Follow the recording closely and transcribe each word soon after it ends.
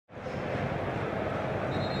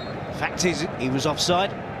Fact is, he was offside.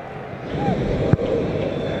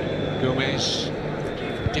 Gomez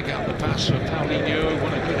dig out the pass for Paulinho.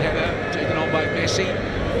 What a good header, taken on by Messi.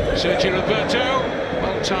 Sergio Roberto,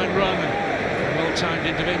 well-timed run, and well-timed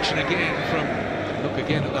intervention again from, look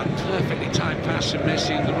again at that perfectly timed pass from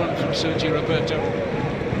Messi and the run from Sergio Roberto.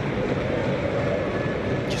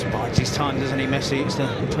 Just bides his time, doesn't he, Messi? It's the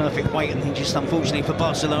perfect weight, and he just, unfortunately for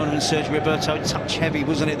Barcelona and Sergio Roberto, touch heavy,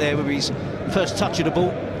 wasn't it, there with his first touch of the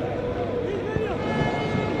ball.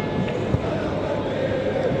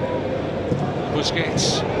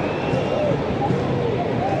 Busquets.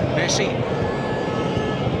 Messi.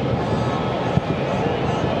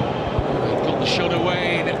 Got the shot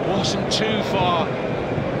away, and it wasn't too far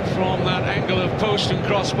from that angle of post and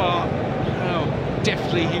crossbar. How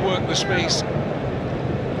deftly he worked the space.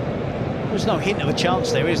 There's no hint of a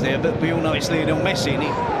chance there, is there? But we all know it's Lionel Messi, and he...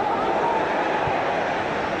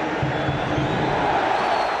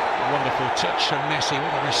 Wonderful touch from Messi.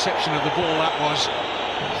 What a reception of the ball that was.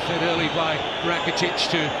 Fed early by Rakitic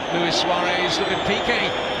to Luis Suarez. Look at Piqué.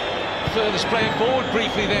 Furthest player forward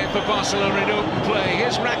briefly there for Barcelona in open play.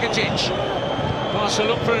 Here's Rakitic. Barca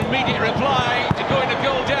look for an immediate reply. Going to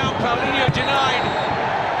goal down. Paulinho denied.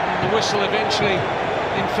 And the whistle eventually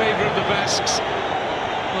in favour of the Basques.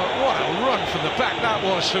 But what a run from the back that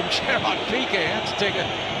was from Gerard Piqué. Had to take a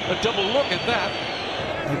double look at that.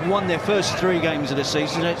 They've won their first 3 games of the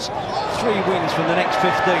season. It's 3 wins from the next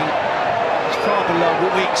 15. Far below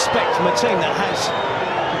what we expect from a team that has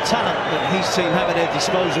the talent that his team have at their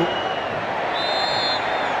disposal.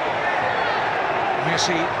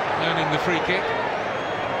 Messi earning the free kick.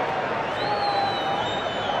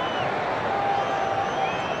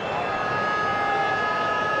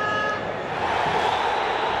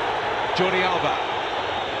 Jordi Alba.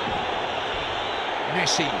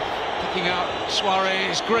 Messi picking out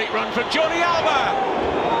Suarez. Great run from Jordi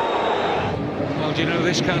Alba. Well, do you know,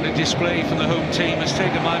 this kind of display from the home team has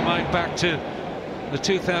taken my mind back to the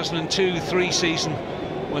 2002-03 season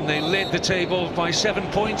when they led the table by 7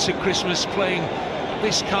 points at Christmas, playing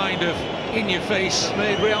this kind of in-your-face.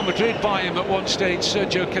 Made Real Madrid buy him at one stage.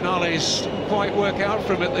 Sergio Canales didn't quite work out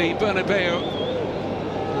for him at the Bernabeu.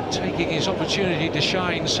 But taking his opportunity to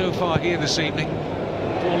shine so far here this evening.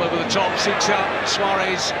 Ball over the top, seeks out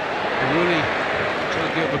Suarez. Really trying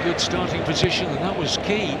to get up a good starting position, and that was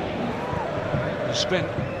key. Spent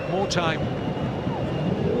more time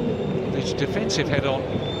with his defensive head on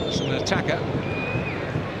as an attacker.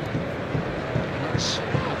 That's,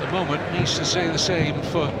 at the moment, needs to say the same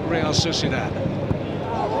for Real Sociedad.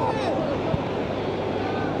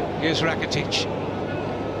 Here's Rakitic.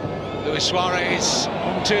 Luis Suarez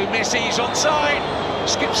onto Messi, he's onside.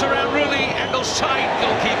 Skips around Rooney, angles tight,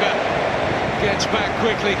 goalkeeper gets back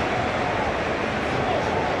quickly.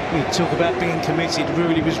 We talk about being committed.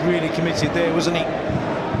 Rooney was really committed there, wasn't he?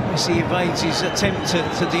 Messi evades his attempt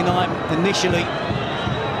to deny him initially.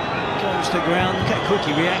 Goes to the ground. Look how quick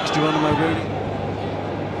he reacts, Geronimo Rooney.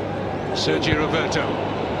 Sergio Roberto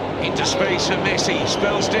into space for Messi.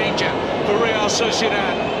 Spells danger for Real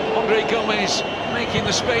Sociedad. Andre Gomez making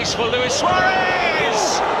the space for Luis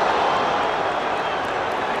Suarez.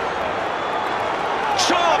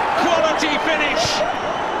 Top quality finish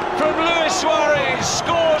from Luis Suarez,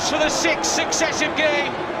 scores for the 6th successive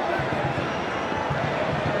game.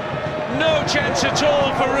 No chance at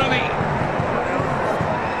all for Rooney.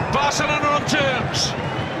 Barcelona on terms.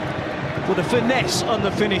 Well, the finesse on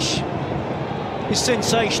the finish is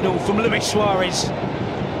sensational from Luis Suarez.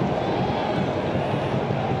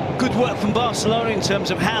 Good work from Barcelona in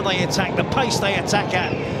terms of how they attack, the pace they attack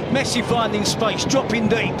at. Messi finding space, dropping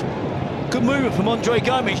deep. Good movement from Andre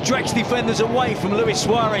Gomez, drags defenders away from Luis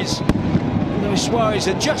Suarez. Luis Suarez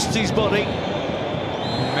adjusts his body.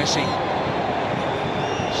 Messi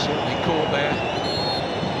certainly caught there.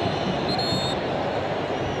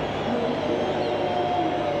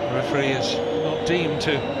 The referee is not deemed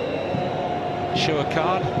to show a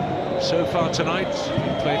card so far tonight.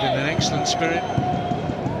 He played in an excellent spirit.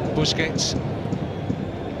 Busquets.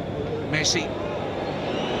 Messi.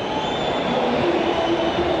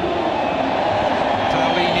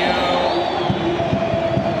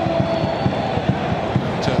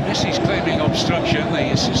 Messi's claiming obstruction.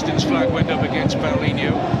 The assistance flag went up against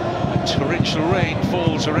Paulinho, and torrential rain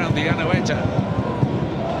falls around the Anoeta.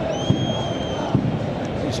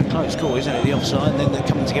 It's a close call, isn't it, the offside, and then they're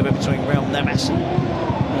coming together between Real Navas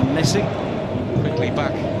and Messi. Quickly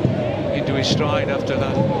back into his stride after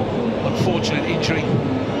that unfortunate injury.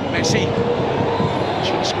 Messi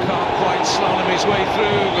just can't quite slalom his way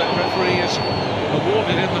through, but the referee has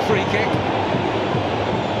awarded him the free kick.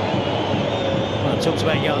 Talks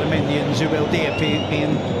about Yaramendi and Zubeldia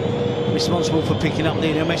being responsible for picking up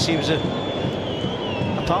Lionel Messi. It was a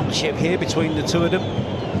partnership here between the two of them.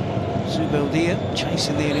 Sociedad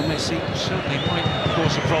chasing Lionel Messi. Certainly might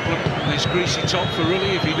cause a problem on this greasy top for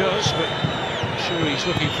Rulli if he does, but I'm sure he's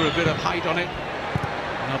looking for a bit of height on it.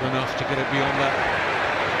 Not enough to get it beyond that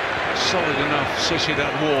solid enough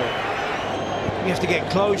Sociedad wall. You have to get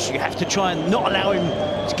close, you have to try and not allow him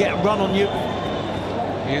to get a run on you.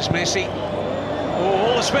 Here's Messi. Oh,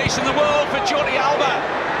 all the space in the world for Jordi Alba.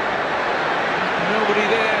 Nobody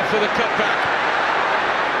there for the cutback.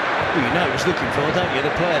 Well, you know what he's looking for, don't you?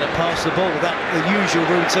 The player that passed the ball, that the usual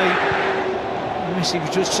routine. Messi was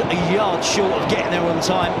just a yard short of getting there on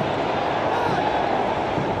time.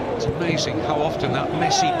 It's amazing how often that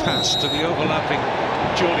Messi pass to the overlapping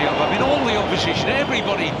Jordi Alba. I mean, all the opposition,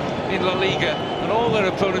 everybody in La Liga and all their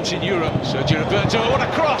opponents in Europe. Sergio Roberto, what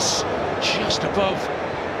a cross! Just above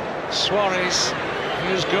Suarez.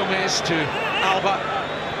 Here's Gomez to Alba.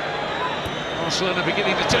 Barcelona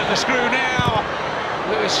beginning to turn the screw now.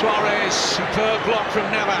 Luis Suarez, superb block from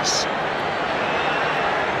Navas.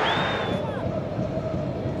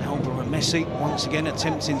 Alba and Messi once again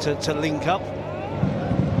attempting to link up.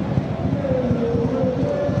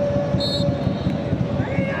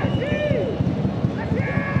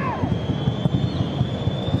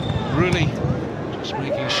 Rulli just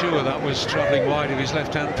making sure that was travelling wide of his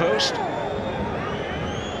left-hand post.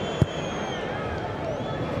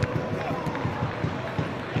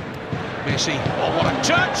 Messi, oh what a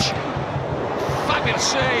touch! Fabulous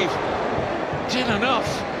save! Did enough.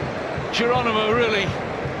 Geronimo Rulli.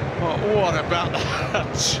 Well, what about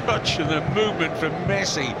that touch and the movement from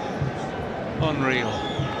Messi? Unreal.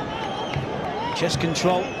 Chest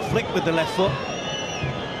control, flick with the left foot.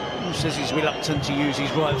 Who says he's reluctant to use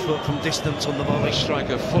his right foot from distance on the volley?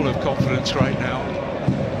 Striker full of confidence right now.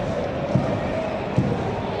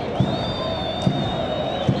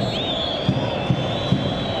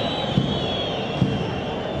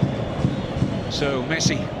 So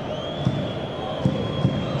Messi.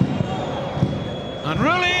 And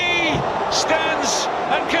Rulli stands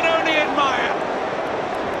and can only admire.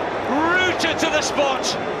 Rooted to the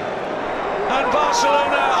spot. And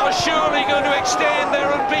Barcelona are surely going to extend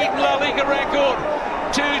their unbeaten La Liga record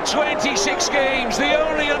to 26 games, the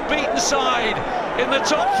only unbeaten side in the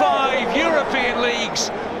top 5 European leagues.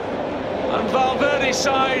 And Valverde's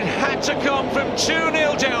side had to come from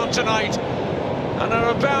 2-0 down tonight and are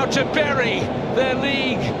about to bury their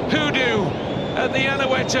league hoodoo at the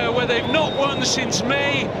Anoeta, where they've not won since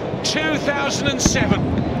May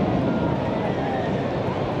 2007.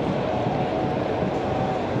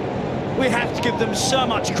 We have to give them so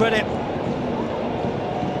much credit.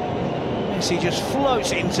 Messi just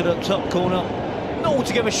floats into the top corner. Not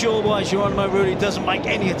altogether sure why Geronimo Rulli doesn't make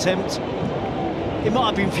any attempt. It might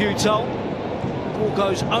have been futile. The ball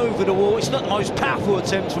goes over the wall. It's not the most powerful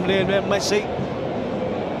attempt from Lionel Messi.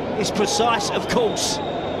 It's precise, of course.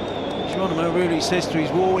 Geronimo Rulli says to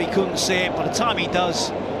his wall he couldn't see it. By the time he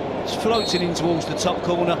does, it's floating in towards the top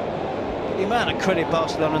corner. The amount of credit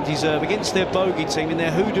Barcelona deserve against their bogey team in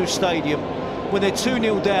their hoodoo stadium when they're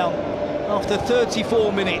 2-0 down after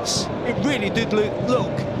 34 minutes. It really did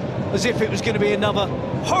look as if it was going to be another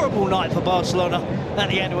horrible night for Barcelona at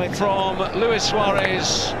the Anoeta. From Luis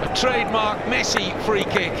Suarez, a trademark Messi free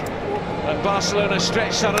kick. And Barcelona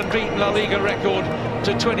stretched that unbeaten La Liga record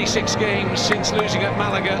to 26 games since losing at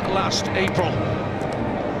Malaga last April.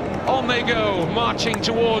 On they go, marching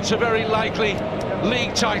towards a very likely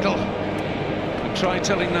league title. Try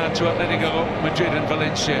telling that to Atletico Madrid and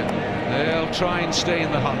Valencia. They'll try and stay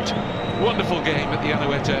in the hunt. Wonderful game at the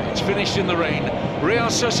Anoeta. It's finished in the rain. Real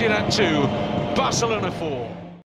Sociedad 2, Barcelona 4.